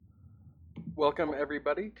Welcome,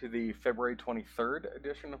 everybody, to the February 23rd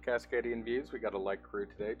edition of Cascadian Views. We got a light crew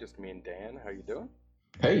today, just me and Dan. How you doing?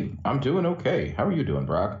 Hey, I'm doing okay. How are you doing,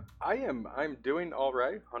 Brock? I'm doing all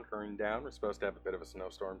right, hunkering down. We're supposed to have a bit of a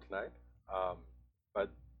snowstorm tonight, um,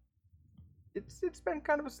 but it's been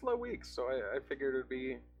kind of a slow week, so I figured it'd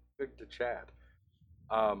be good to chat.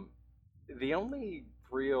 Um, the only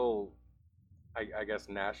real, I guess,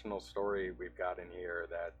 national story we've got in here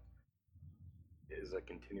that is a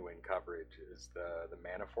continuing coverage is the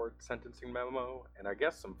Manafort sentencing memo, and I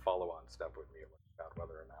guess some follow-on stuff with Mueller about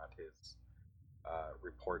whether or not his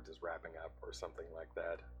report is wrapping up or something like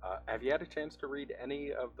that. Have you had a chance to read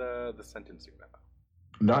any of the sentencing memo?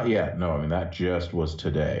 Not yet. No, I mean that just was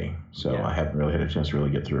today, so Yeah, I haven't really had a chance to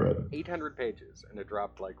really get through it. 800 pages, and it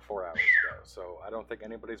dropped like 4 hours ago. So I don't think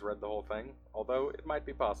anybody's read the whole thing, although it might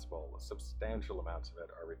be possible. Substantial amounts of it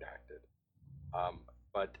are redacted.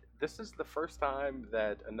 But this is the first time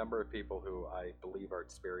that a number of people who I believe are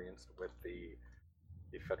experienced with the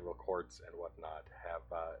federal courts and whatnot have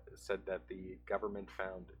said that the government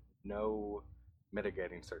found no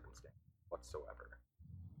mitigating circumstance whatsoever.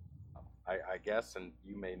 I guess, and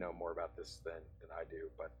you may know more about this than I do,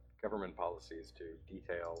 but government policy is to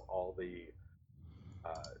detail all the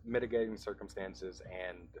mitigating circumstances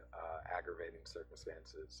and aggravating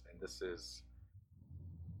circumstances. And this is,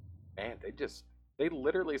 man, they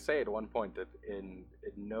literally say at one point that in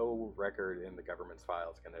no record in the government's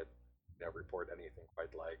files can it report anything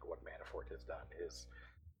quite like what Manafort has done. His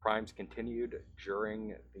crimes continued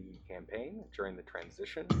during the campaign, during the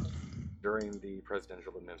transition, during the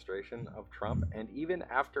presidential administration of Trump, and even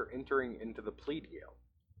after entering into the plea deal,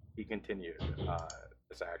 he continued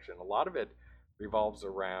this action. A lot of it revolves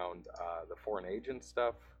around the foreign agent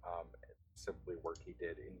stuff, simply work he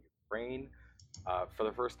did in Ukraine. For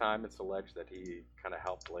the first time, it's alleged that he kind of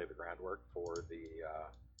helped lay the groundwork for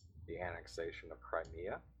the annexation of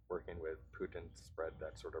Crimea, working with Putin to spread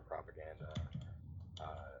that sort of propaganda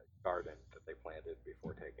garden that they planted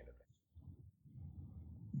before taking it.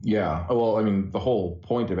 Yeah, well, I mean, the whole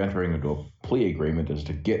point of entering into a plea agreement is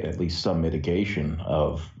to get at least some mitigation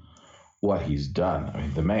of what he's done. I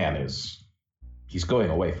mean, the man he's going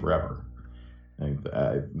away forever. I mean,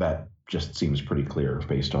 that just seems pretty clear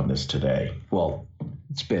based on this today. Well,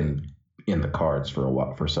 it's been in the cards for a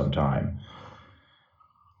while, for some time.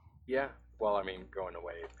 Yeah, well, I mean, going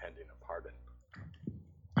away pending a pardon.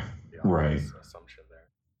 The Right. obvious assumption there.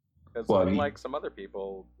 Because Well, I mean, unlike some other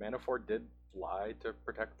people, Manafort did lie to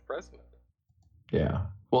protect the president. yeah.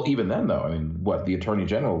 Well, even then, though, I mean, what the Attorney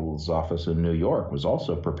General's office in New York was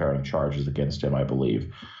also preparing charges against him, I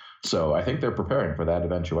believe. So I think they're preparing for that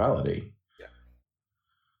eventuality. Yeah.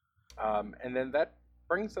 And then that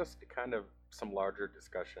brings us to kind of some larger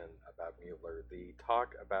discussion about Mueller. The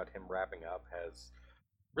talk about him wrapping up has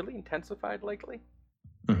really intensified lately.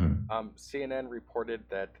 Hmm. CNN reported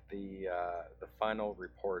that the final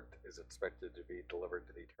report is expected to be delivered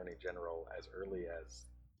to the Attorney General as early as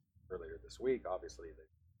earlier this week. Obviously, they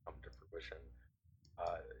come to fruition.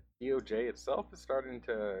 DOJ itself is starting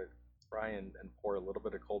to try and pour a little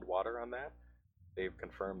bit of cold water on that. They've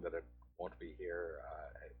confirmed that it won't be here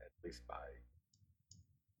at least by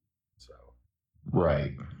so.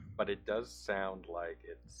 Right. But it does sound like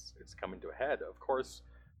it's coming to a head. Of course,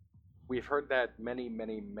 we've heard that many,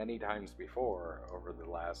 many, many times before over the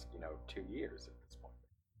last 2 years at this point.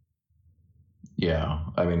 Yeah.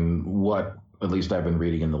 I mean, what at least I've been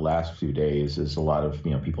reading in the last few days is a lot of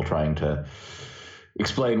people trying to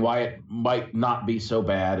explain why it might not be so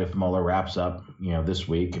bad if Mueller wraps up this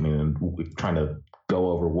week. I mean, trying to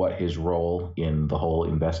go over what his role in the whole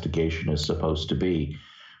investigation is supposed to be,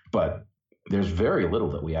 but there's very little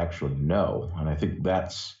that we actually know, and I think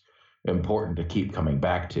that's important to keep coming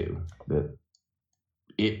back to, that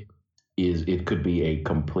it could be a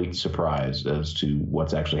complete surprise as to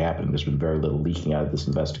what's actually happening. There's been very little leaking out of this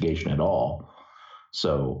investigation at all.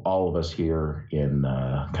 So all of us here in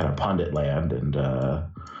kind of pundit land and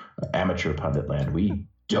amateur pundit land, we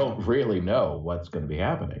don't really know what's going to be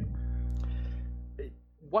happening.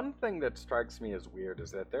 One thing that strikes me as weird is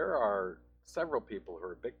that there are several people who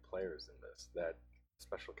are big players in this that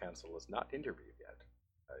special counsel has not interviewed yet.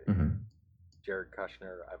 Mm-hmm. Jared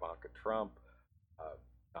Kushner, Ivanka Trump,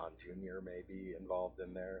 Don Jr. may be involved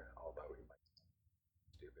in there, although he might be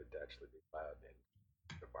stupid to actually be allowed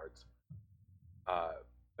in the parts.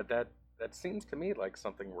 But that seems to me like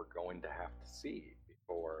something we're going to have to see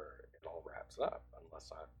before it all wraps up, unless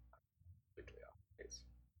I'm completely off base.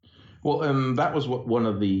 Well, and that was what one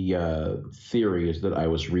of the theories that I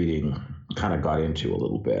was reading kind of got into a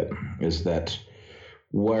little bit, is that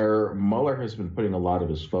where Mueller has been putting a lot of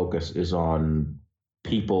his focus is on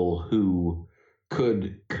people who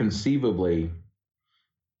could conceivably,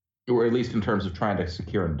 or at least in terms of trying to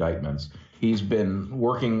secure indictments, he's been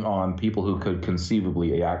working on people who could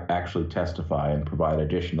conceivably actually testify and provide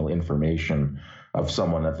additional information of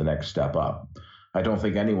someone at the next step up. I don't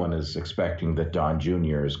think anyone is expecting that Don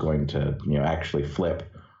Jr. is going to, actually flip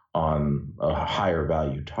on a higher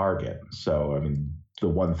value target. So, I mean, the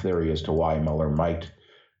one theory as to why Mueller might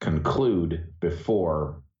conclude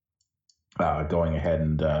before going ahead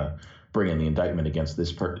and bringing the indictment against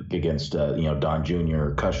Don Jr.,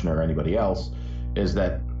 Kushner, or anybody else, is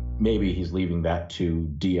that maybe he's leaving that to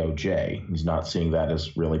DOJ. He's not seeing that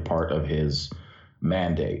as really part of his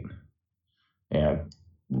mandate. And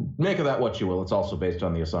make of that what you will. It's also based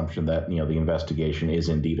on the assumption that the investigation is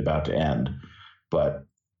indeed about to end, but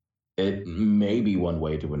it may be one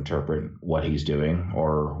way to interpret what he's doing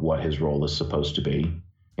or what his role is supposed to be.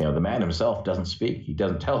 The man himself doesn't speak. He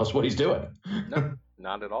doesn't tell us what he's doing. No,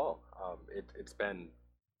 not at all. It's been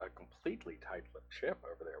a completely tight-lipped ship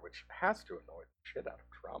over there, which has to annoy the shit out of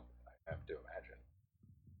Trump, I have to imagine.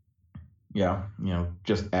 Yeah,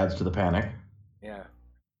 just adds to the panic. Yeah.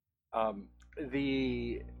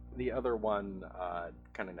 The other one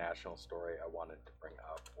kind of national story I wanted to bring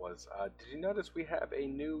up was, did you notice we have a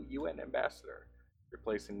new UN ambassador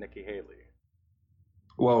replacing Nikki Haley?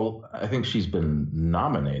 Well, I think she's been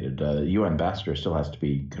nominated. The UN ambassador still has to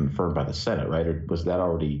be confirmed by the Senate, right? Or was that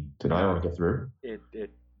already? Did I already get through? It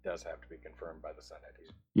does have to be confirmed by the Senate.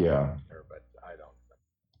 Yeah. But I don't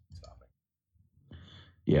stop it.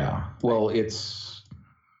 Yeah. Well, it's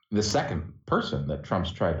the second person that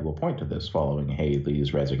Trump's tried to appoint to this following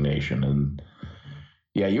Haley's resignation, and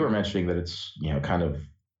you were mentioning that it's kind of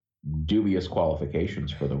dubious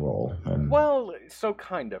qualifications for the role. And well, so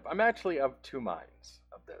kind of. I'm actually of two minds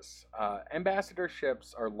of this.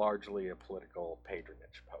 Ambassadorships are largely a political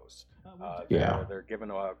patronage post. They're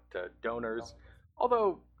given out to donors,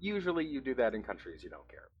 although usually you do that in countries you don't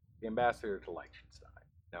care. The ambassador to Liechtenstein,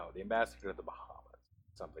 no, the ambassador to the Bahamas,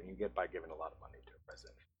 something you get by giving a lot of money to a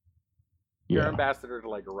president. Your ambassador to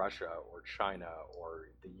like Russia or China or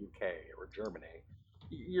the UK or Germany,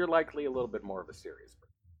 you're likely a little bit more of a serious person.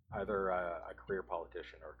 Either a career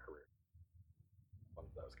politician or a career, one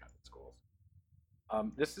of those kind of schools.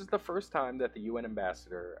 This is the first time that the UN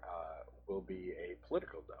ambassador will be a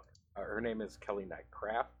political donor. Her name is Kelly Knight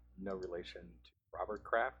Kraft, no relation to Robert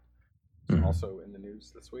Kraft. It's also in the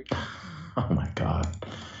news this week. Oh my God.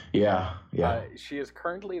 Yeah. She is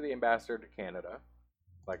currently the ambassador to Canada.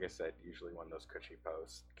 Like I said, usually one of those cushy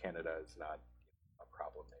posts. Canada is not a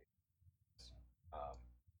problem nation.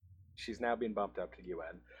 She's now being bumped up to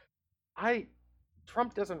UN.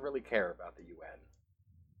 Trump doesn't really care about the UN.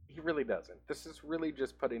 He really doesn't. This is really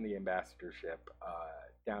just putting the ambassadorship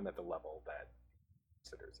down at the level that he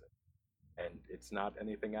considers it. And it's not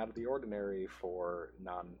anything out of the ordinary for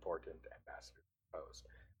non-important ambassadors to post.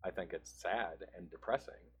 I think it's sad and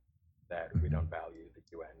depressing that we don't value the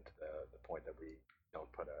UN to the point that we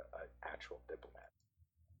don't put an actual diplomat.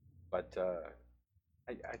 But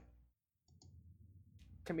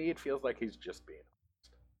to me, it feels like he's just being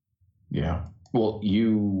honest. Yeah. Well,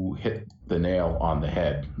 you hit the nail on the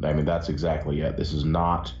head. I mean, that's exactly it. This is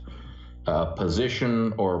not a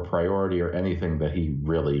position or a priority or anything that he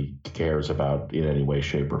really cares about in any way,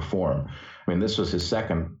 shape, or form. I mean, this was his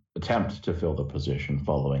second attempt to fill the position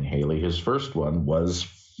following Haley. His first one was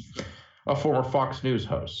a former Fox News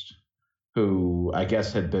host who I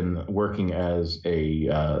guess had been working as a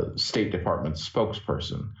State Department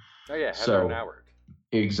spokesperson. Oh, yeah, Heather Nauert.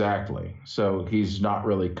 Exactly. So he's not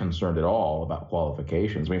really concerned at all about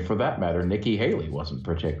qualifications. I mean, for that matter, Nikki Haley wasn't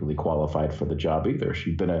particularly qualified for the job either.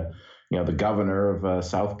 She'd been the governor of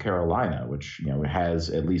South Carolina, which, has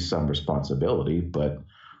at least some responsibility. But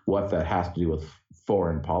what that has to do with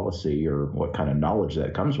foreign policy or what kind of knowledge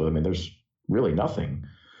that comes with, I mean, there's really nothing.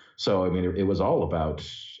 So, I mean, it was all about,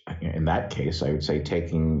 in that case, I would say,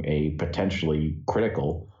 taking a potentially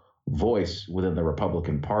critical voice within the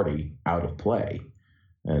Republican Party out of play.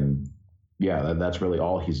 And that's really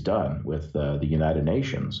all he's done with the United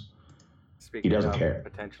Nations. Speaking he doesn't of care.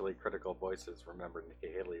 Potentially critical voices, remember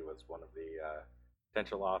Nikki Haley was one of the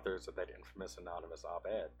potential authors of that infamous anonymous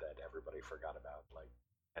op-ed that everybody forgot about, like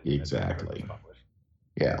 10 minutes after it was published.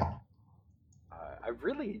 Yeah. I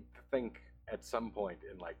really think at some point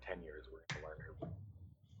in like 10 years we're going to learn her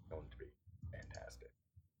going to be fantastic.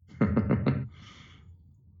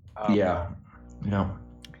 Yeah.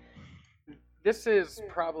 This is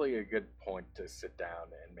probably a good point to sit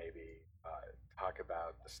down and maybe talk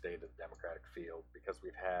about the state of the Democratic field, because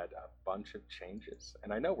we've had a bunch of changes.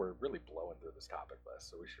 And I know we're really blowing through this topic list,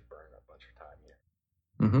 so we should burn a bunch of time here.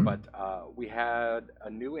 Mm-hmm. But we had a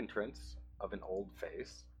new entrance of an old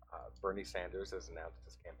face. Bernie Sanders has announced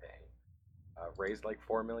his campaign. Raised like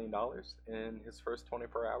 $4 million in his first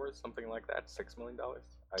 24 hours, something like that. $6 million.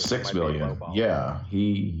 6 million. Yeah,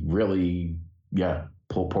 he really,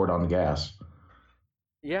 poured on the gas.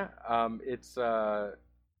 Yeah, it's a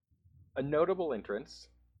notable entrance,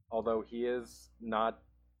 although he is not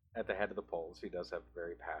at the head of the polls. He does have a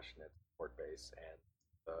very passionate support base, and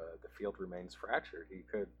the field remains fractured. He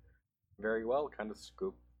could very well kind of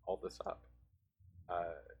scoop all this up.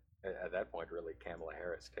 At that point, really, Kamala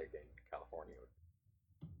Harris taking California with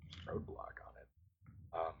roadblock on it.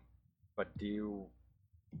 But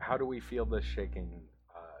how do we feel this shaking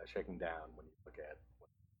down when you look at?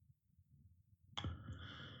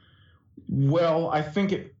 Well, I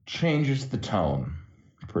think it changes the tone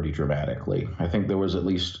pretty dramatically. I think there was at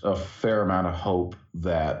least a fair amount of hope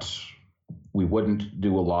that we wouldn't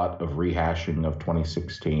do a lot of rehashing of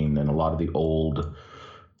 2016 and a lot of the old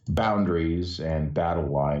boundaries and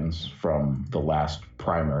battle lines from the last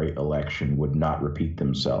primary election would not repeat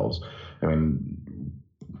themselves. I mean,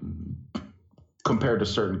 compared to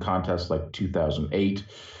certain contests like 2008,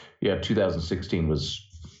 2016 was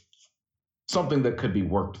something that could be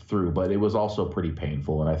worked through, but it was also pretty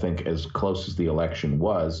painful. And I think as close as the election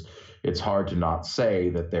was, it's hard to not say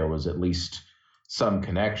that there was at least some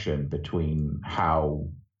connection between how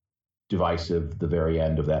divisive the very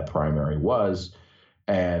end of that primary was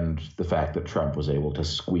and the fact that Trump was able to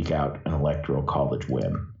squeak out an electoral college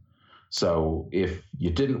win. So if you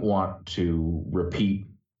didn't want to repeat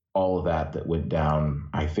all of that went down,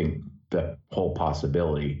 I think the whole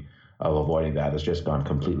possibility of avoiding that has just gone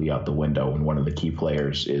completely out the window when one of the key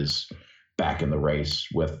players is back in the race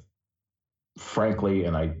with, frankly,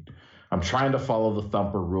 and I'm trying to follow the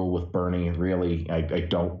thumper rule with Bernie. Really, I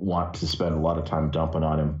don't want to spend a lot of time dumping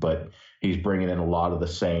on him, but he's bringing in a lot of the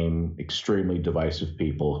same extremely divisive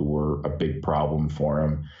people who were a big problem for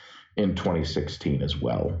him in 2016 as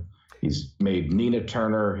well. He's made Nina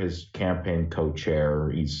Turner his campaign co-chair.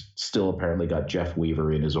 He's still apparently got Jeff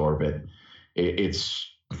Weaver in his orbit. It's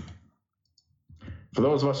for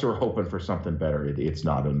those of us who are hoping for something better, it's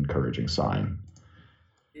not an encouraging sign.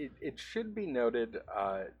 It should be noted,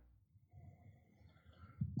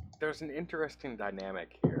 there's an interesting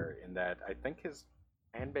dynamic here in that I think his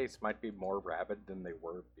fan base might be more rabid than they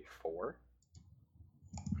were before.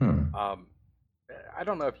 I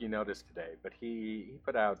don't know if you noticed today, but he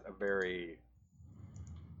put out a very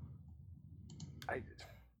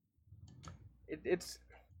it's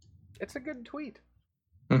a good tweet.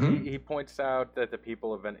 Mm-hmm. He points out that the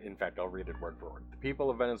people of in fact, I'll read it word for word. The people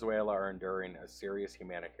of Venezuela are enduring a serious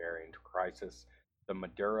humanitarian crisis. The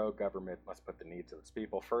Maduro government must put the needs of its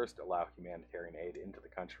people first, allow humanitarian aid into the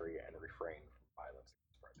country, and refrain from violence.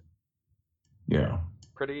 Yeah.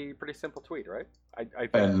 Pretty simple tweet, right? I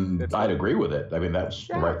think and I'd agree with it. I mean, that's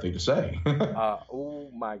the right thing to say. Oh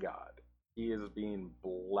my God, he is being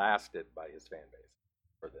blasted by his fan base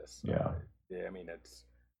for this. Yeah. I mean, it's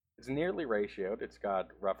nearly ratioed. It's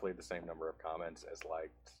got roughly the same number of comments as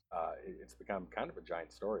liked. It's become kind of a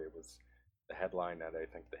giant story. It was the headline at I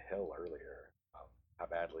think The Hill earlier. How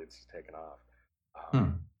badly it's taken off.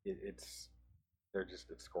 They're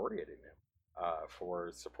just excoriating him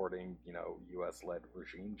for supporting U.S.-led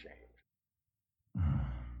regime change.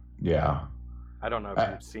 Yeah. I don't know if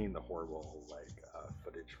you've seen the horrible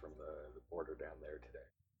footage from the border down there today.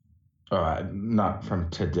 Not from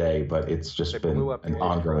today, but it's just been an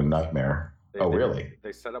ongoing nightmare. Really?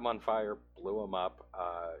 They set them on fire, blew them up.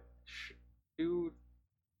 Two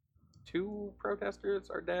protesters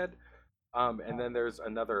are dead. And then there's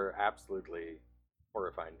another absolutely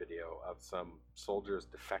horrifying video of some soldiers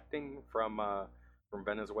defecting from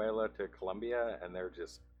Venezuela to Colombia, and they're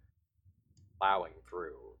just plowing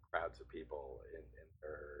through crowds of people in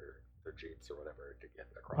their jeeps or whatever to get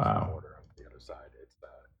across the border on the other side. It's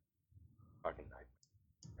fucking nightmare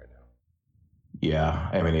right now. Yeah,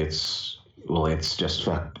 I mean it's just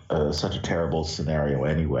such a terrible scenario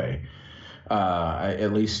anyway.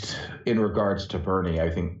 At least in regards to Bernie, I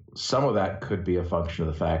think some of that could be a function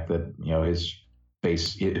of the fact that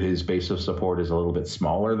his base of support is a little bit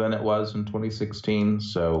smaller than it was in 2016.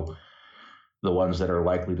 So the ones that are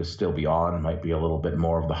likely to still be on might be a little bit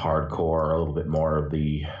more of the hardcore, a little bit more of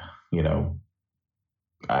the,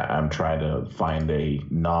 I'm trying to find a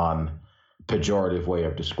non-pejorative way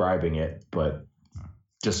of describing it, but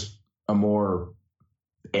just a more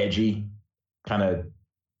edgy kind of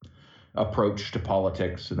approach to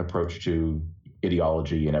politics and approach to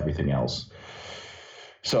ideology and everything else.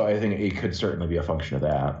 So I think it could certainly be a function of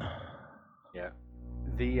that. Yeah.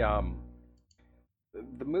 The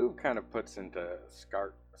move kind of puts into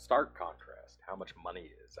stark contrast how much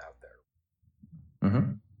money is out there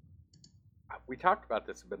we talked about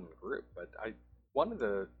this a bit in the group, but one of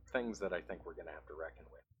the things that I think we're going to have to reckon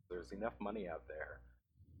with, there's enough money out there.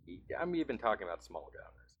 I'm even talking about small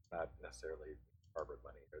donors, not necessarily Harvard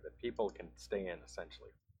money, or that people can stay in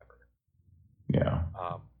essentially forever. Yeah.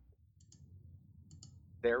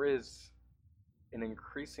 There is an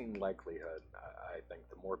increasing likelihood, I think,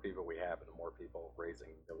 the more people we have and the more people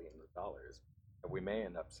raising millions of dollars, that we may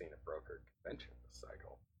end up seeing a brokered convention this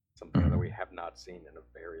cycle, something that we have not seen in a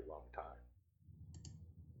very long time.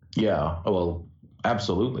 Yeah, well,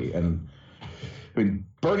 absolutely. And I mean,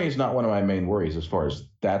 Bernie's not one of my main worries as far as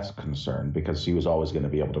that's concerned, because he was always going to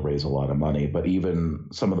be able to raise a lot of money. But even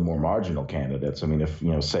some of the more marginal candidates, I mean, if,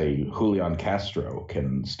 say, Julian Castro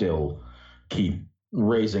can still keep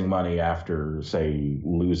raising money after, say,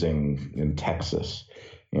 losing in Texas,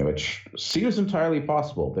 which seems entirely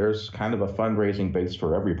possible. There's kind of a fundraising base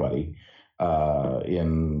for everybody.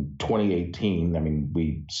 In 2018, I mean,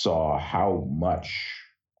 we saw how much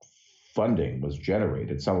funding was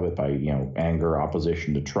generated, some of it by, anger,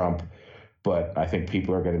 opposition to Trump. But I think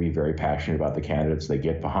people are going to be very passionate about the candidates they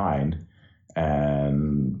get behind.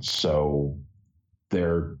 And so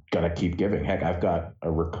they're going to keep giving. Heck, I've got a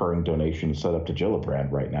recurring donation set up to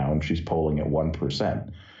Gillibrand right now, and she's polling at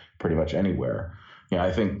 1% pretty much anywhere.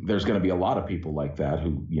 I think there's going to be a lot of people like that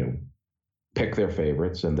who, pick their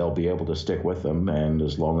favorites, and they'll be able to stick with them. And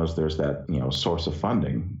as long as there's that, source of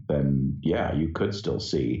funding, then yeah, you could still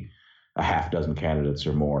see a half dozen candidates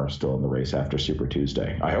or more still in the race after Super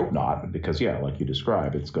Tuesday. I hope not, because yeah, like you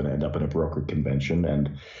described, it's going to end up in a brokered convention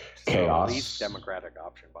and chaos. The least democratic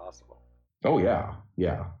option possible. Oh yeah,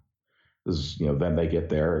 yeah. Then they get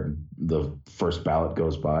there and the first ballot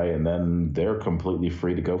goes by, and then they're completely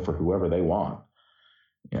free to go for whoever they want.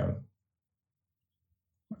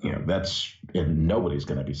 That's, and nobody's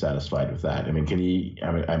going to be satisfied with that. I mean,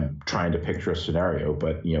 I'm trying to picture a scenario,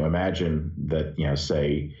 but imagine that,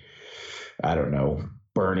 say, I don't know,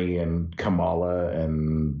 Bernie and Kamala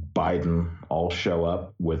and Biden all show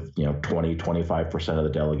up with, 20-25% of the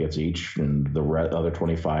delegates each, and the other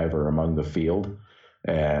 25 are among the field,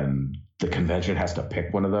 and the convention has to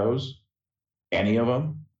pick one of those, any of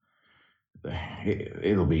them.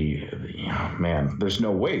 It'll be, man, there's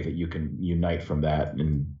no way that you can unite from that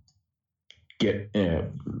and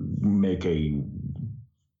make a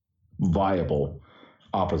viable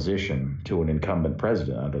opposition to an incumbent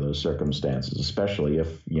president under those circumstances, especially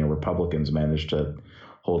if, Republicans manage to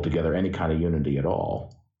hold together any kind of unity at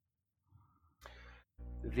all.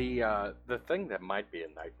 The thing that might be a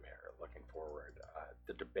nightmare looking forward,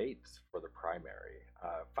 the debates for the primary.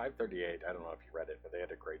 538, I don't know if you read it, but they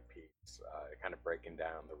had a great piece kind of breaking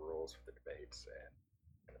down the rules for the debates, and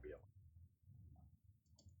it's going to be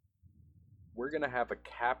we're going to have a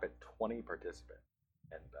cap at 20 participants,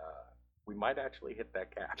 and we might actually hit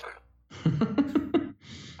that cap.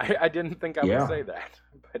 I didn't think I would say that,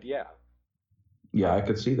 but yeah. Yeah, I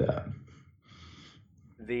could see that.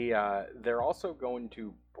 They're also going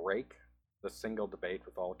to break the single debate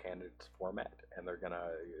with all candidates format, and they're going to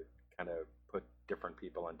kind of put different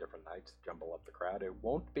people on different nights, jumble up the crowd. It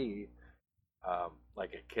won't be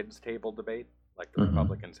like a kids' table debate like the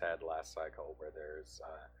Republicans had last cycle, where there's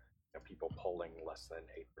people polling less than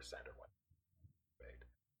 8% or what.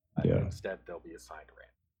 Instead, they'll be assigned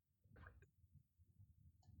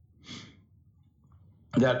random.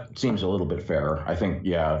 That seems a little bit fairer. I think,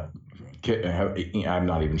 yeah, I'm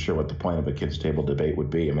not even sure what the point of a kids' table debate would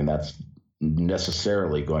be. I mean, that's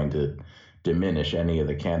necessarily going to diminish any of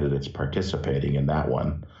the candidates participating in that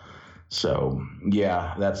one. So,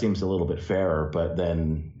 yeah, that seems a little bit fairer. But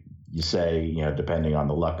then you say, depending on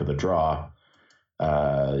the luck of the draw,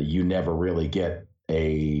 you never really get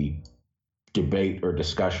a debate or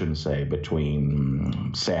discussion, say,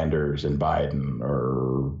 between Sanders and Biden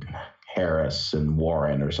or Harris and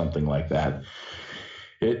Warren or something like that.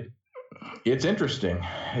 It's interesting.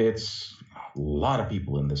 It's a lot of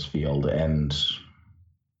people in this field, and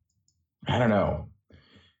I don't know.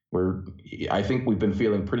 I think we've been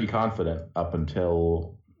feeling pretty confident up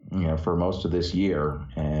until, for most of this year,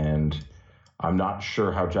 and I'm not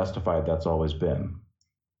sure how justified that's always been.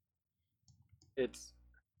 It's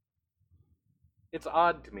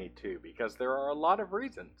odd to me too, because there are a lot of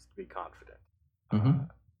reasons to be confident.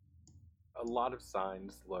 A lot of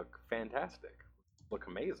signs look fantastic, look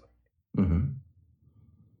amazing.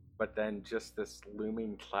 But then just this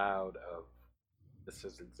looming cloud of, this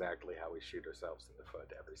is exactly how we shoot ourselves in the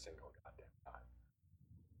foot every single goddamn time,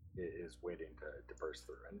 is waiting to burst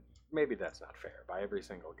through. And maybe that's not fair. By every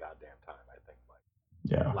single goddamn time, I think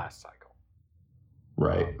last cycle.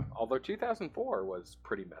 Right. Although 2004 was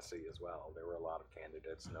pretty messy as well. There were a lot of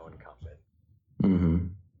candidates, no incumbent.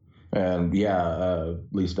 And yeah, at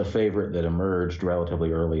least a favorite that emerged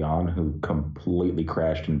relatively early on who completely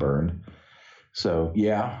crashed and burned. So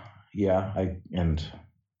yeah, and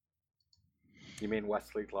You mean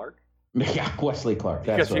Wesley Clark? yeah, Wesley Clark.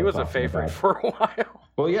 That's Because what he I'm was a talking favorite about. for a while.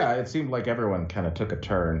 Well, yeah, it seemed like everyone kind of took a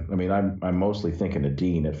turn. I mean, I'm mostly thinking of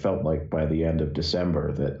Dean. It felt like by the end of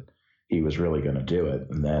December that he was really going to do it,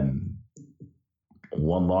 and then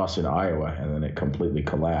one loss in Iowa, and then it completely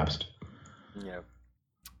collapsed. Yeah.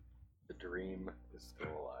 The dream is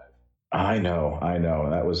still alive. I know.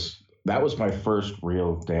 That was my first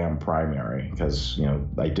real damn primary because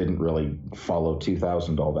I didn't really follow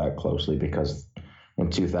 2000 all that closely because in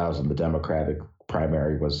 2000 the Democratic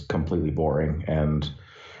primary was completely boring and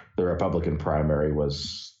the Republican primary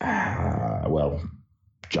was John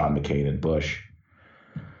McCain and Bush.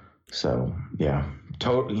 So yeah,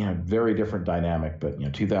 totally, very different dynamic. But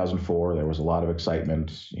 2004, there was a lot of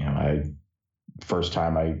excitement. First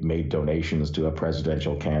time I made donations to a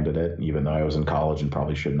presidential candidate, even though I was in college and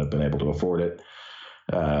probably shouldn't have been able to afford it.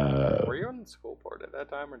 Were you on the school board at that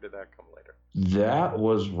time, or did that come later? That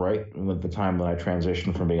was right at the time when I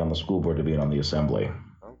transitioned from being on the school board to being on the assembly.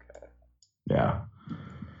 Okay. Yeah.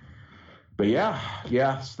 But yeah,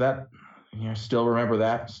 so that still remember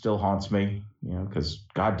that, still haunts me, because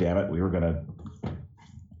God damn it, we were gonna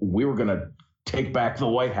take back the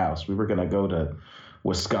White House. We were gonna go to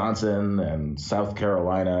Wisconsin and South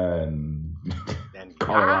Carolina and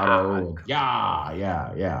Colorado.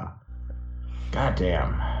 Yeah. God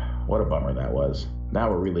damn, what a bummer that was. Now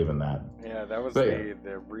we're reliving that. Yeah, that was the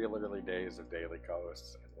real early days of Daily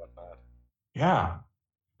Kos and whatnot. Yeah.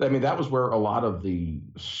 I mean, that was where a lot of the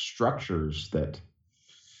structures that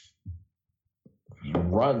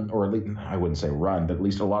run, or at least, I wouldn't say run, but at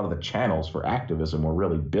least a lot of the channels for activism were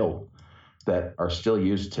really built that are still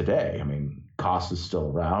used today. I mean, COS is still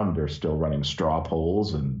around. They're still running straw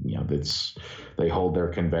polls, and they hold their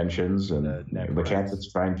conventions, and the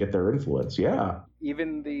candidates try and get their influence. Yeah.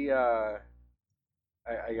 Even the,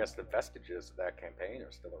 I guess the vestiges of that campaign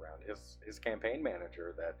are still around. His campaign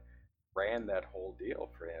manager that ran that whole deal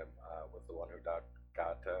for him was the one who got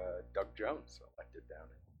Doug Jones elected down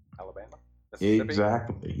in Alabama.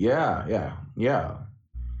 Exactly. Yeah. A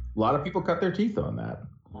lot of people cut their teeth on that.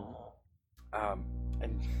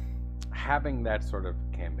 And having that sort of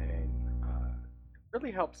campaign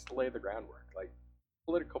really helps to lay the groundwork. Like,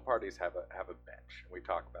 political parties have a bench, and we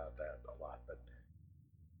talk about that a lot, but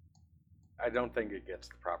I don't think it gets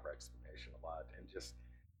the proper explanation a lot. And just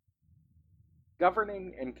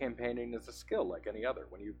governing and campaigning is a skill like any other.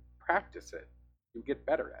 When you practice it, you get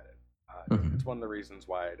better at it. It's one of the reasons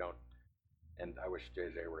why I don't, and I wish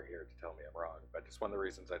JJ were here to tell me I'm wrong, but it's one of the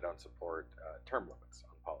reasons I don't support term limits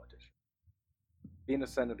on politicians. Being a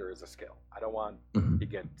senator is a skill. I don't want to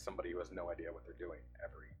get somebody who has no idea what they're doing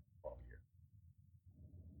every 12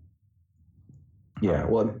 years. Yeah,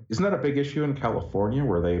 well, isn't that a big issue in California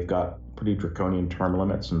where they've got pretty draconian term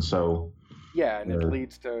limits, and so... Yeah, and it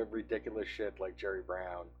leads to ridiculous shit like Jerry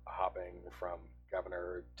Brown hopping from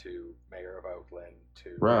governor to mayor of Oakland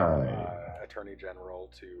to attorney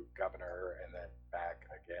general to governor and then back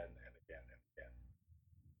again and again and again.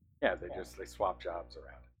 Yeah, they swap jobs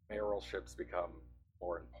around. Mayoralships become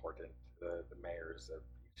more important. The mayors of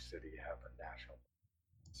each city have a national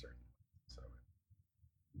concern. So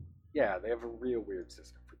yeah, they have a real weird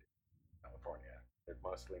system for California. It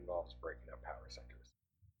mostly involves breaking up power centers.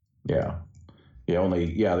 Yeah. The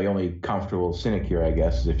only comfortable sinecure, I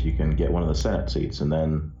guess, is if you can get one of the Senate seats, and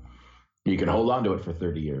then you can hold on to it for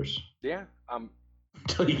 30 years. Yeah.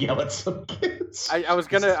 Until you yell at some kids. I was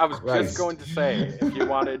just going to say, if we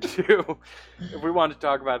wanted to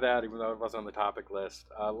talk about that, even though it wasn't on the topic list,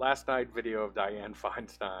 last night video of Dianne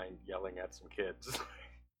Feinstein yelling at some kids.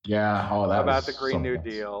 Yeah. Oh, that about the Green New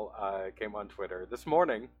Deal came on Twitter this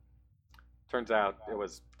morning. Turns out it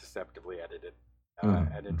was deceptively edited.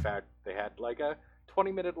 And in fact, they had like a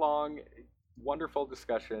 20-minute long, wonderful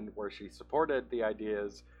discussion where she supported the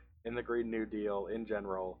ideas in the Green New Deal in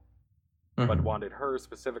general, but wanted her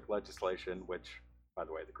specific legislation, which, by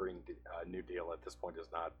the way, the Green New Deal at this point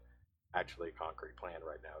is not actually a concrete plan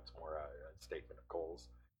right now. It's more a statement of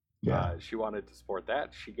goals. Yeah. She wanted to support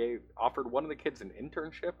that. She offered one of the kids an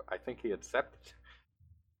internship. I think he accepted.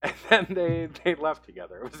 And then they left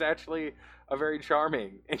together. It was actually a very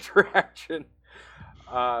charming interaction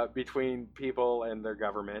between people and their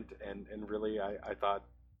government, and really, I thought,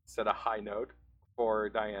 set a high note for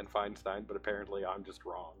Dianne Feinstein, but apparently I'm just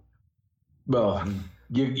wrong. Well,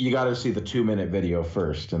 you got to see the 2-minute video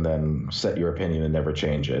first and then set your opinion and never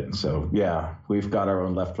change it. So, yeah, we've got our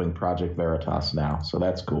own left-wing Project Veritas now, so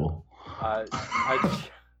that's cool.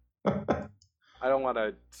 I don't want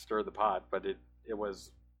to stir the pot, but it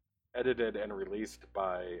was edited and released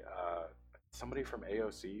by somebody from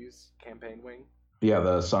AOC's campaign wing. Yeah,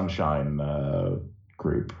 the Sunshine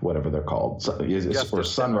group, whatever they're called, or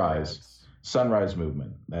Sunrise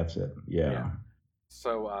Movement. That's it. Yeah.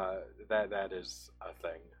 So that is a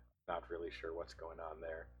thing. Not really sure what's going on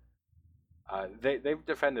there. They've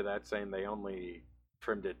defended that, saying they only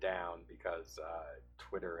trimmed it down because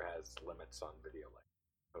Twitter has limits on video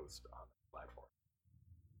post on the platform.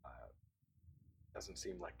 Doesn't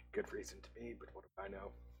seem like a good reason to me, but what do I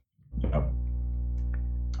know? Yep.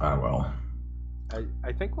 Well.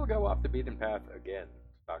 I think we'll go off the beaten path again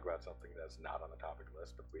to talk about something that's not on the topic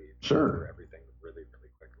list, but we cover everything really,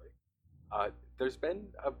 really quickly. There's been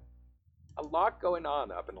a lot going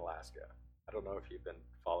on up in Alaska. I don't know if you've been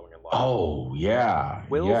following along. Oh, yeah.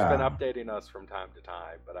 Will's been updating us from time to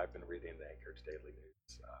time, but I've been reading the Anchorage Daily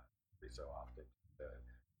News every so often to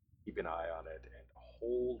keep an eye on it, and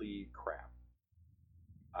holy crap.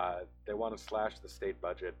 They want to slash the state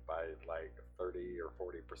budget by like 30 or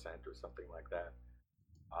 40% or something like that.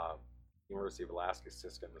 University of Alaska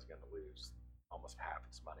system is going to lose almost half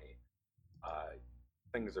its money.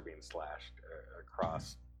 Things are being slashed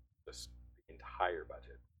across the entire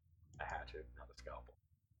budget. A hatchet, not a scalpel.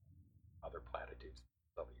 Other platitudes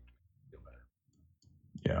tell you to feel better.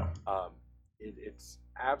 Yeah. It's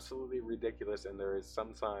absolutely ridiculous, and there is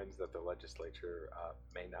some signs that the legislature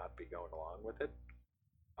may not be going along with it.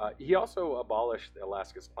 He also abolished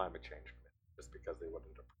Alaska's climate change committee just because they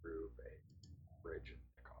wouldn't approve a bridge in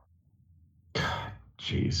the car. God,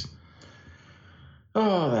 jeez.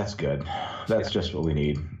 Oh, that's good. That's just what we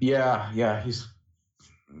need. Yeah.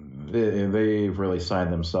 They've really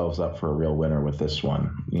signed themselves up for a real winner with this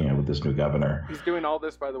one, with this new governor. He's doing all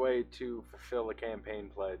this, by the way, to fulfill a campaign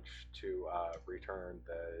pledge to return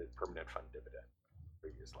the permanent fund dividend to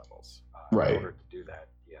previous levels. Right. In order to do that,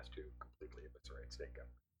 he has to completely eviscerate state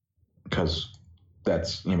government. Because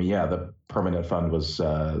that's, the permanent fund was,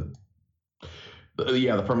 the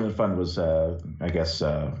permanent fund was, I guess,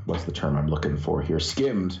 what's the term I'm looking for here?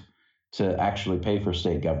 Skimmed to actually pay for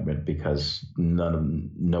state government because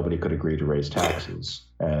nobody could agree to raise taxes.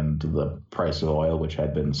 And the price of oil, which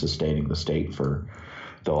had been sustaining the state for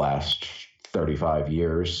the last 35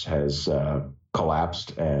 years, has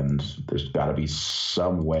collapsed, and there's got to be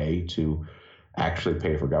some way to actually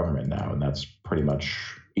pay for government now. And that's pretty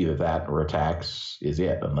much either that or a tax is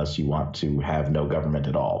it, unless you want to have no government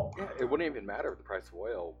at all. Yeah, it wouldn't even matter if the price of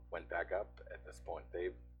oil went back up at this point.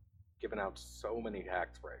 They've given out so many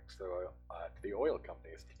tax breaks to the oil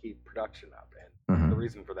companies to keep production up. And the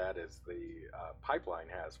reason for that is the pipeline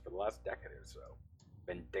has, for the last decade or so,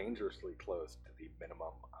 been dangerously close to the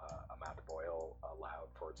minimum amount of oil allowed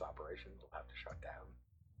for its operation. It'll have to shut down.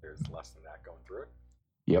 There's less than that going through it.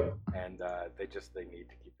 Yep. And they need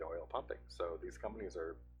to keep the oil pumping. So these companies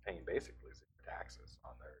are paying basically zero taxes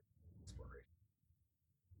on their exploration.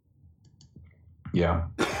 Yeah.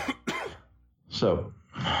 So,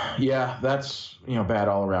 yeah, that's, bad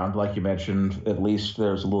all around. Like you mentioned, at least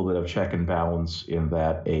there's a little bit of check and balance in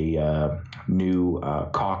that a new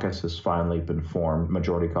caucus has finally been formed.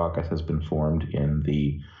 Majority caucus has been formed in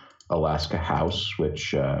the Alaska House,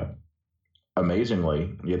 which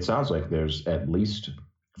amazingly, it sounds like there's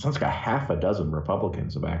sounds like a half a dozen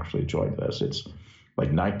Republicans have actually joined this. It's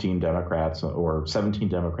like 19 Democrats or 17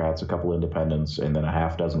 Democrats, a couple independents, and then a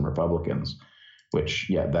half dozen Republicans, which,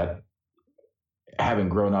 that having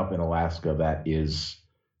grown up in Alaska, that is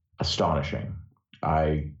astonishing.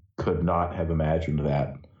 I could not have imagined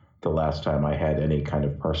that the last time I had any kind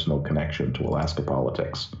of personal connection to Alaska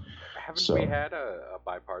politics. Haven't we had a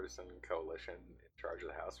bipartisan coalition in charge of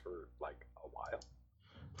the House for like a while?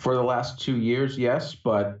 For the last 2 years, yes,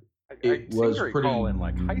 but it was pretty. In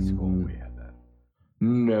like high school, we had that.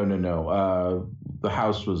 No. The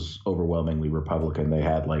House was overwhelmingly Republican. They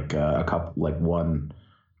had like one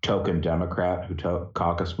token Democrat who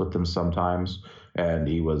caucused with them sometimes, and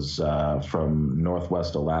he was from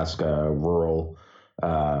Northwest Alaska, rural. He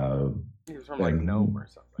was from like Nome or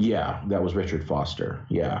something. Yeah, that was Richard Foster.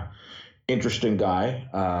 Yeah, interesting guy.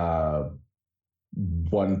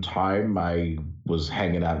 One time I was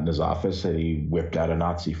hanging out in his office and he whipped out a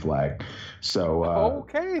Nazi flag. So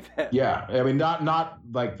okay then. Yeah, I mean not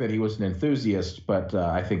like that he was an enthusiast, but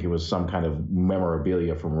I think it was some kind of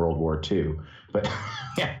memorabilia from World War II. But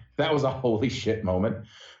yeah, that was a holy shit moment.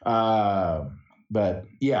 But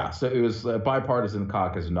yeah, so it was a bipartisan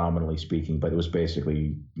caucus, nominally speaking, but it was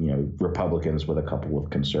basically Republicans with a couple of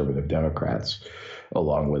conservative Democrats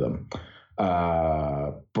along with them.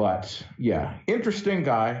 But yeah, interesting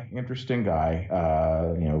guy.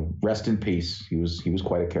 Rest in peace. He was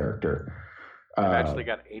quite a character. They've actually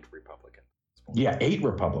got 8 Republicans. Yeah, 8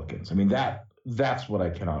 Republicans. I mean, that's what I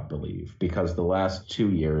cannot believe, because the last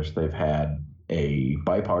 2 years they've had a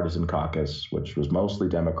bipartisan caucus, which was mostly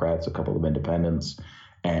Democrats, a couple of independents,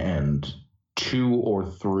 and 2 or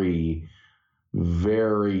 3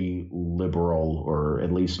 very liberal or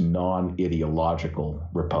at least non-ideological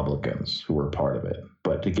Republicans who were part of it.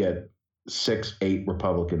 But to get 6, 8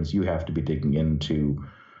 Republicans, you have to be digging into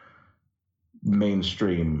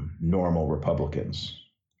mainstream normal Republicans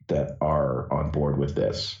that are on board with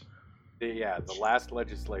this. The last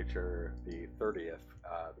legislature, the 30th,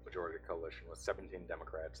 the majority coalition was 17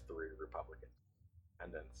 Democrats, 3 Republicans.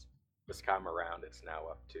 And then this time around, it's now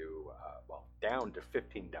up to, down to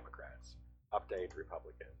 15 Democrats, up to 8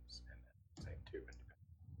 Republicans, and then same 2 independents.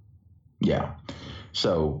 Yeah.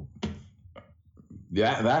 So,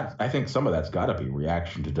 that I think some of that's got to be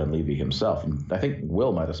reaction to Dunleavy himself. And I think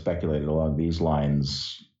Will might have speculated along these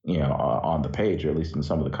lines, on the page, or at least in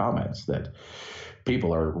some of the comments, that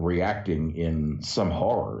people are reacting in some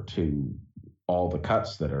horror to all the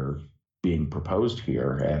cuts that are being proposed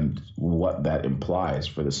here and what that implies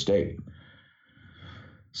for the state.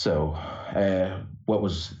 So, and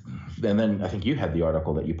then I think you had the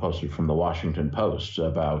article that you posted from the Washington Post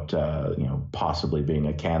about, possibly being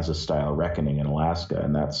a Kansas-style reckoning in Alaska,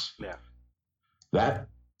 and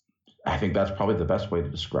I think that's probably the best way to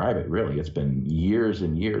describe it, really. It's been years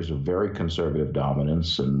and years of very conservative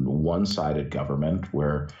dominance and one-sided government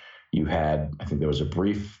where you had, I think there was a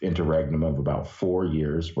brief interregnum of about 4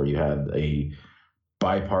 years where you had a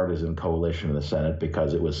bipartisan coalition in the Senate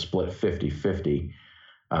because it was split 50-50,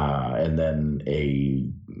 and then a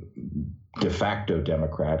de facto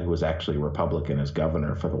Democrat who was actually a Republican as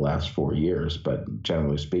governor for the last 4 years. But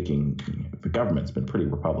generally speaking, the government's been pretty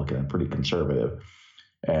Republican and pretty conservative.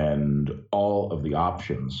 And all of the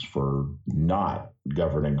options for not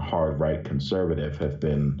governing hard right conservative have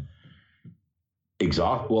been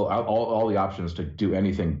exhausted. Well, all the options to do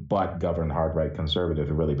anything but govern hard right conservative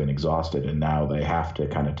have really been exhausted. And now they have to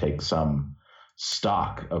kind of take some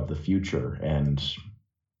stock of the future and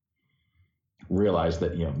realize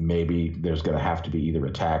that, maybe there's going to have to be either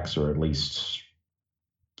a tax, or at least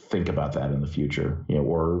think about that in the future,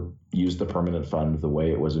 or use the permanent fund the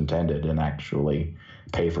way it was intended and actually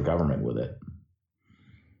pay for government with it.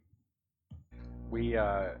 We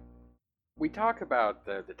talk about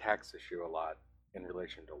the tax issue a lot in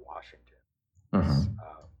relation to Washington,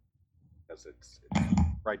 because it's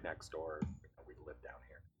right next door. We live down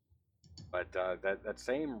here, but that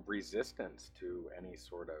same resistance to any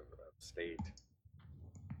sort of state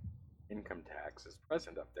income tax is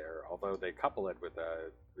present up there, although they couple it with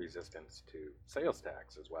a resistance to sales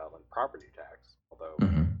tax as well, and property tax, although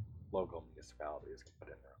local municipalities can put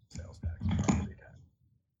in their own sales tax and property tax.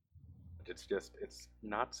 But it's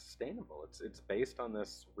not sustainable. It's based on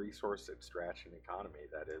this resource extraction economy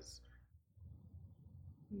that is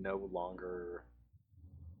no longer,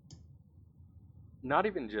 not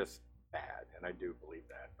even just bad, and I do believe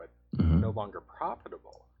that, but no longer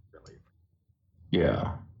profitable, really.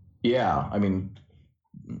 Yeah, I mean,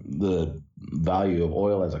 the value of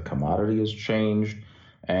oil as a commodity has changed,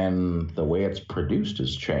 and the way it's produced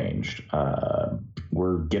has changed.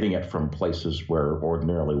 We're getting it from places where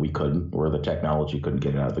ordinarily we couldn't, where the technology couldn't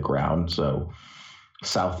get it out of the ground. So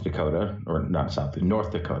North Dakota,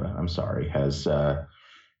 I'm sorry, has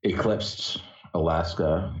eclipsed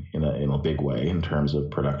Alaska in a big way in terms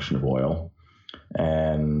of production of oil.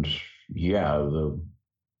 And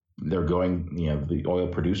they're going, the oil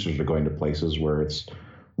producers are going to places where it's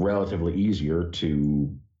relatively easier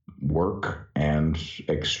to work and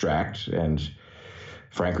extract. And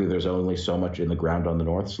frankly, there's only so much in the ground on the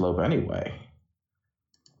North Slope anyway.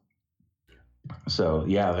 So,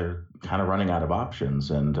 they're kind of running out of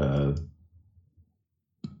options. And there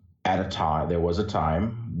was a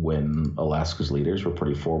time when Alaska's leaders were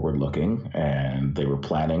pretty forward-looking, and they were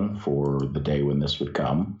planning for the day when this would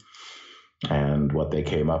come. And what they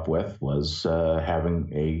came up with was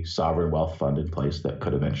having a sovereign wealth fund in place that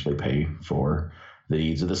could eventually pay for the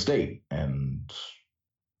needs of the state. And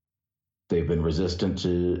they've been resistant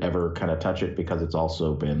to ever kind of touch it because it's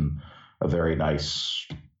also been a very nice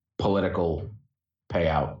political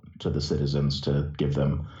payout to the citizens to give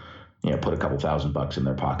them, put a couple $1,000 in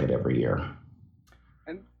their pocket every year.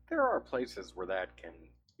 And there are places where that can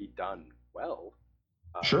be done well.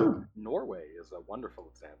 Sure. Norway is a wonderful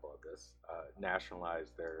example of this.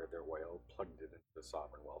 Nationalized their oil, plugged it into the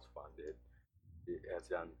sovereign wealth fund. It has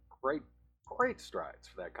done great strides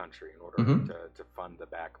for that country in order to fund the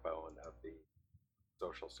backbone of the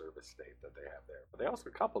social service state that they have there. But they also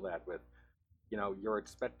couple that with, your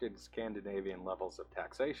expected Scandinavian levels of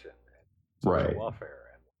taxation. social Right. welfare,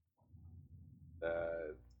 and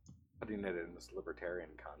putting it in this libertarian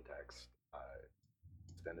context,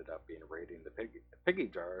 it ended up being raiding the piggy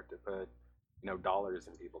jar to put dollars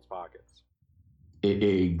in people's pockets.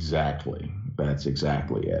 Exactly. That's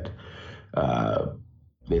exactly it.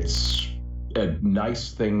 It's a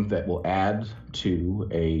nice thing that will add to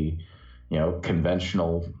a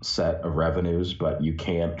conventional set of revenues, but you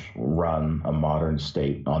can't run a modern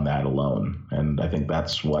state on that alone. And I think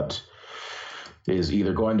that's what is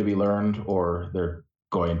either going to be learned, or they're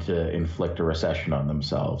going to inflict a recession on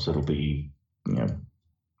themselves. It'll be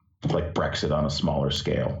like Brexit on a smaller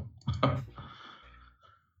scale.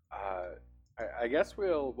 I guess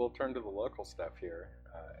we'll turn to the local stuff here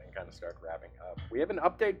and kind of start wrapping up. We have an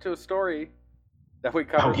update to a story that we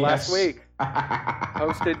covered last week,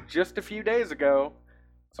 posted just a few days ago.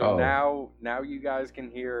 So now you guys can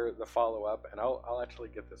hear the follow up, and I'll actually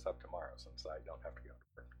get this up tomorrow since I don't have to go to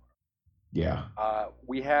work tomorrow. Yeah.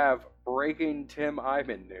 We have breaking Tim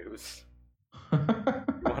Eyman news. You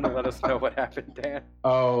want to let us know what happened, Dan?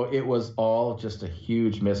 Oh, it was all just a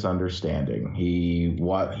huge misunderstanding. He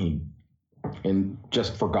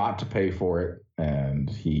just forgot to pay for it, and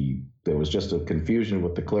there was just a confusion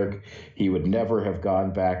with the clerk. He would never have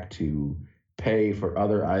gone back to pay for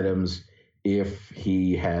other items if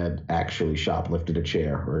he had actually shoplifted a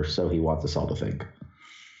chair, or so he wants us all to think.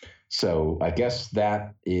 So I guess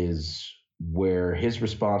that is where his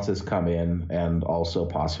responses come in, and also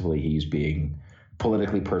possibly he's being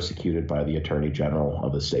politically persecuted by the Attorney General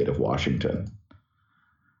of the state of Washington.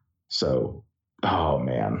 So, oh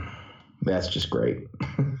man, that's just great.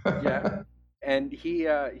 Yeah, and he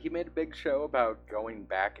made a big show about going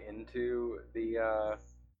back into the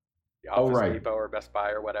Office Depot or Best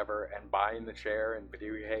Buy or whatever and buying the chair and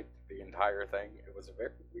videotaped the entire thing. It was a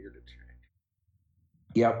very weird exchange.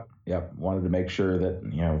 Yep. Wanted to make sure that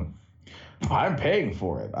I'm paying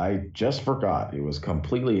for it. I just forgot. It was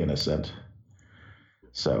completely innocent.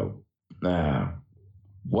 So,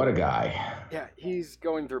 what a guy. Yeah, he's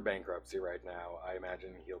going through bankruptcy right now. I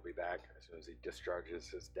imagine he'll be back as soon as he discharges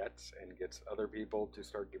his debts and gets other people to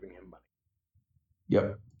start giving him money.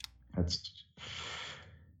 Yep. That's,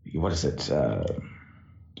 what is it?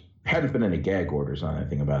 Hadn't been any gag orders on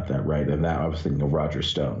anything about that, right? And now I was thinking of Roger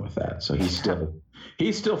Stone with that. So he's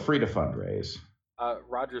still free to fundraise.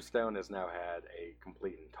 Roger Stone has now had a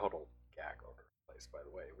complete and total gag order in place, by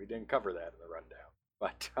the way. We didn't cover that in the rundown.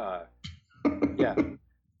 But, yeah.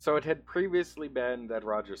 So it had previously been that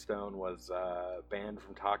Roger Stone was banned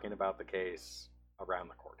from talking about the case around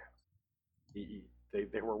the courthouse.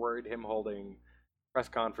 They were worried him holding press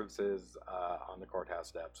conferences on the courthouse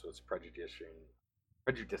steps was prejudicing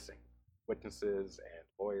witnesses and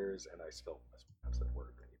lawyers, and I still mispronounce that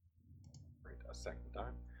word a second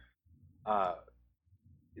time.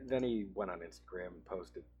 Then he went on Instagram and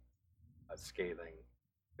posted a scathing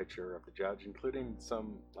picture of the judge, including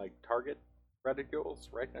some Target reticules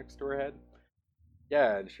right next to her head.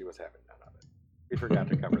 Yeah, and she was having none of it. We forgot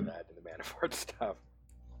to cover that in the Manafort stuff.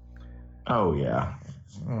 Oh yeah.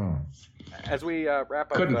 As we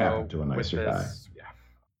wrap up, couldn't happen to a nicer guy. Yeah,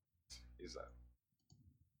 he's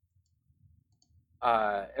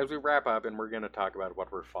as we wrap up, and we're going to talk about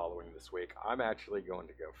what we're following this week. I'm actually going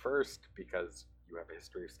to go first because you have a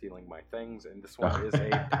history of stealing my things, and this one is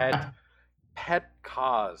a pet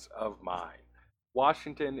cause of mine.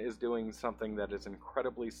 Washington is doing something that is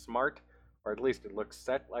incredibly smart, or at least it looks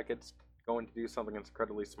set like it's going to do something that's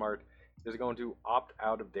incredibly smart. It's going to opt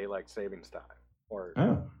out of daylight savings time. Or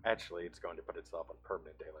actually, it's going to put itself on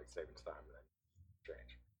permanent daylight savings time and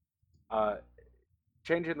then change.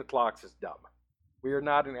 Changing the clocks is dumb. We are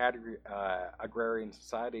not an agrarian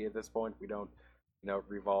society at this point. We don't,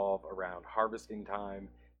 revolve around harvesting time.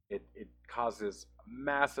 It causes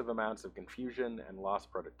massive amounts of confusion and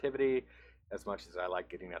lost productivity. As much as I like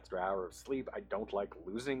getting an extra hour of sleep, I don't like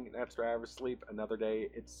losing an extra hour of sleep another day.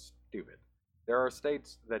 It's stupid. There are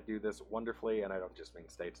states that do this wonderfully, and I don't just mean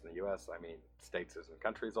states in the U.S. I mean states as in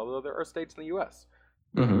countries, although there are states in the U.S.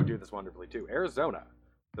 who do this wonderfully too. Arizona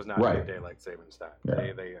does not do daylight savings time.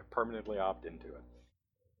 Yeah. They permanently opt into it.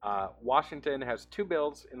 Washington has 2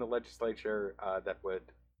 bills in the legislature that would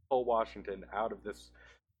pull Washington out of this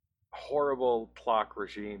horrible clock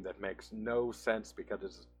regime that makes no sense because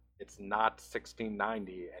it's not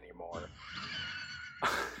 1690 anymore.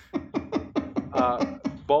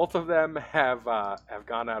 Both of them have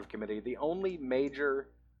gone out of committee. The only major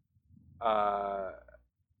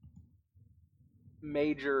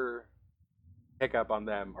hiccup on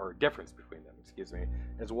them, or difference between them,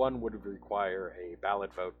 is one would require a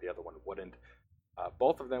ballot vote, the other one wouldn't.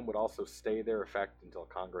 Both of them would also stay their effect until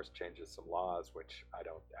Congress changes some laws, which I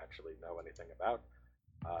don't actually know anything about.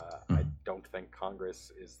 I don't think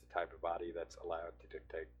Congress is the type of body that's allowed to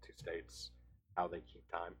dictate to states how they keep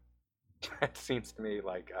time. It seems to me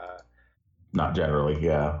like not generally,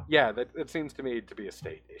 yeah. Yeah, that seems to me to be a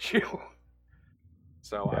state issue.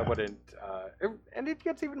 So I wouldn't, and it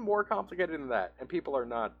gets even more complicated than that, and people are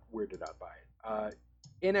not weirded out by it.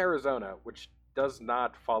 In Arizona, which does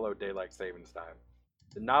not follow daylight savings time,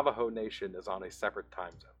 the Navajo Nation is on a separate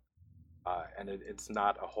time zone, and it's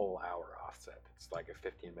not a whole hour offset. It's like a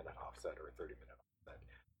 15-minute offset or a 30-minute offset.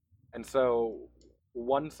 And so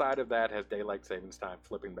one side of that has daylight savings time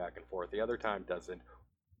flipping back and forth. The other time doesn't.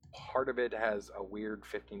 Part of it has a weird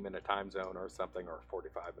 15-minute time zone or something, or a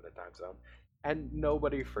 45-minute time zone, and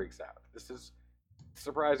nobody freaks out. This is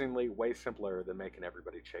surprisingly way simpler than making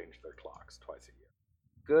everybody change their clocks twice a year.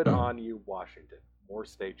 Good on you, Washington. More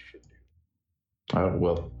states should do.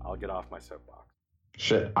 Well, I'll get off my soapbox.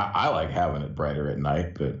 Shit, I like having it brighter at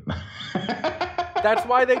night, but that's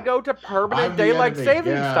why they go to permanent daylight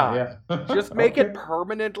savings time. Yeah. Just make it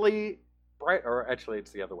permanently bright, or actually,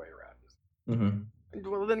 it's the other way around. Mm-hmm.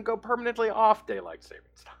 Well, then go permanently off daylight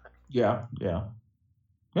savings time. Yeah.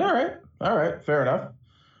 All right, fair enough.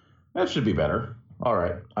 That should be better. All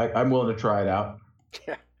right, I'm willing to try it out.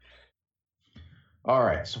 Yeah. All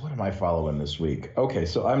right, so what am I following this week? Okay,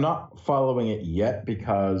 so I'm not following it yet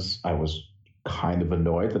because I was kind of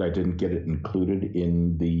annoyed that I didn't get it included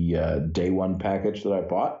in the day one package that I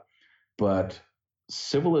bought. But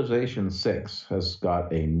Civilization 6 has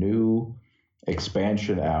got a new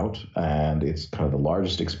expansion out, and it's kind of the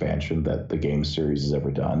largest expansion that the game series has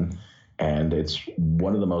ever done. And it's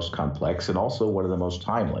one of the most complex and also one of the most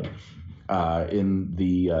timely. In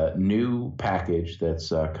the new package that's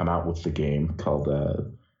come out with the game called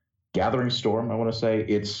Gathering Storm, I want to say,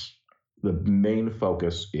 it's the main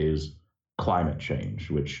focus is climate change,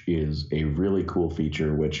 which is a really cool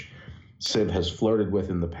feature, which Civ has flirted with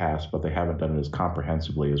in the past, but they haven't done it as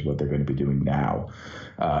comprehensively as what they're going to be doing now,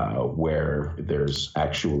 where there's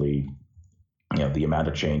actually, the amount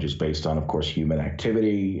of change is based on, of course, human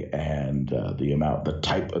activity and the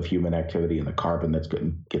type of human activity and the carbon that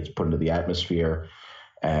gets put into the atmosphere.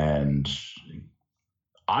 And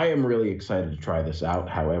I am really excited to try this out.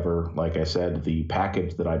 However, like I said, the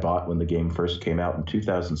package that I bought when the game first came out in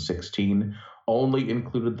 2016 only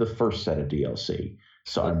included the first set of DLC.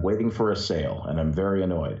 So I'm waiting for a sale, and I'm very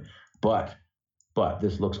annoyed. But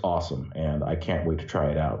this looks awesome, and I can't wait to try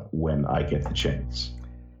it out when I get the chance.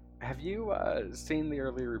 Have you seen the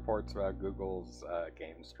early reports about Google's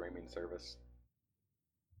game streaming service?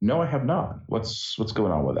 No, I have not. What's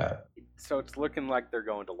going on with that? So it's looking like they're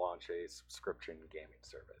going to launch a subscription gaming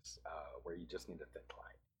service where you just need a thin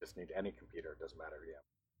client. You just need any computer. It doesn't matter if you have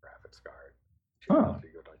a graphics card. You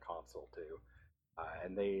go to a console too.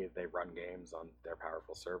 And they run games on their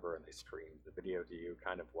powerful server, and they stream the video to you,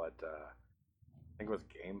 kind of what I think it was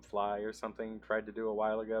GameFly or something tried to do a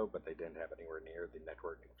while ago, but they didn't have anywhere near the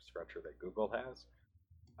network infrastructure that Google has.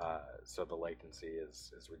 So the latency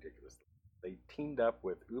is ridiculous. They teamed up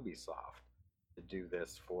with Ubisoft to do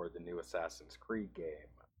this for the new Assassin's Creed game.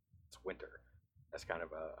 It's winter. As kind of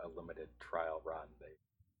a limited trial run. They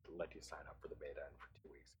let you sign up for the beta, and for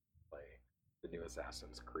 2 weeks play the new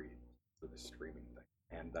Assassin's Creed for the streaming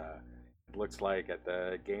thing. And it looks like at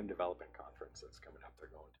the game development conference that's coming up, they're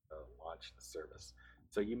going to launch the service.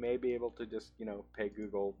 So you may be able to just, pay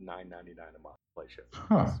Google $9.99 a month to play shit.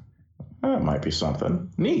 That might be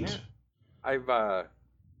something neat. Yeah.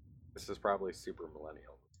 This is probably super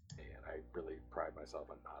millennial, and I really pride myself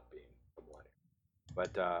on not being a millennial.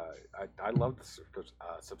 But I love the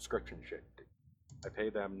subscription shit. I pay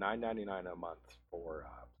them $9.99 a month for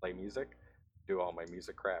Play Music, do all my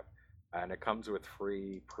music crap. And it comes with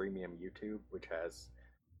free premium YouTube, which has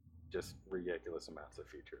just ridiculous amounts of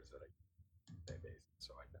features that I use.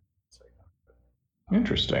 So I can say that. But,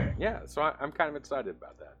 interesting. Yeah, so I'm kind of excited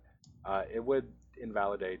about that. It would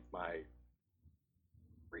invalidate my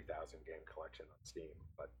 3,000 game collection on Steam,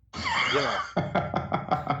 but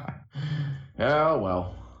Oh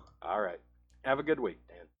well. All right. Have a good week,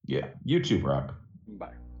 Dan. Yeah. YouTube rock.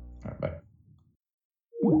 Bye. All right, bye.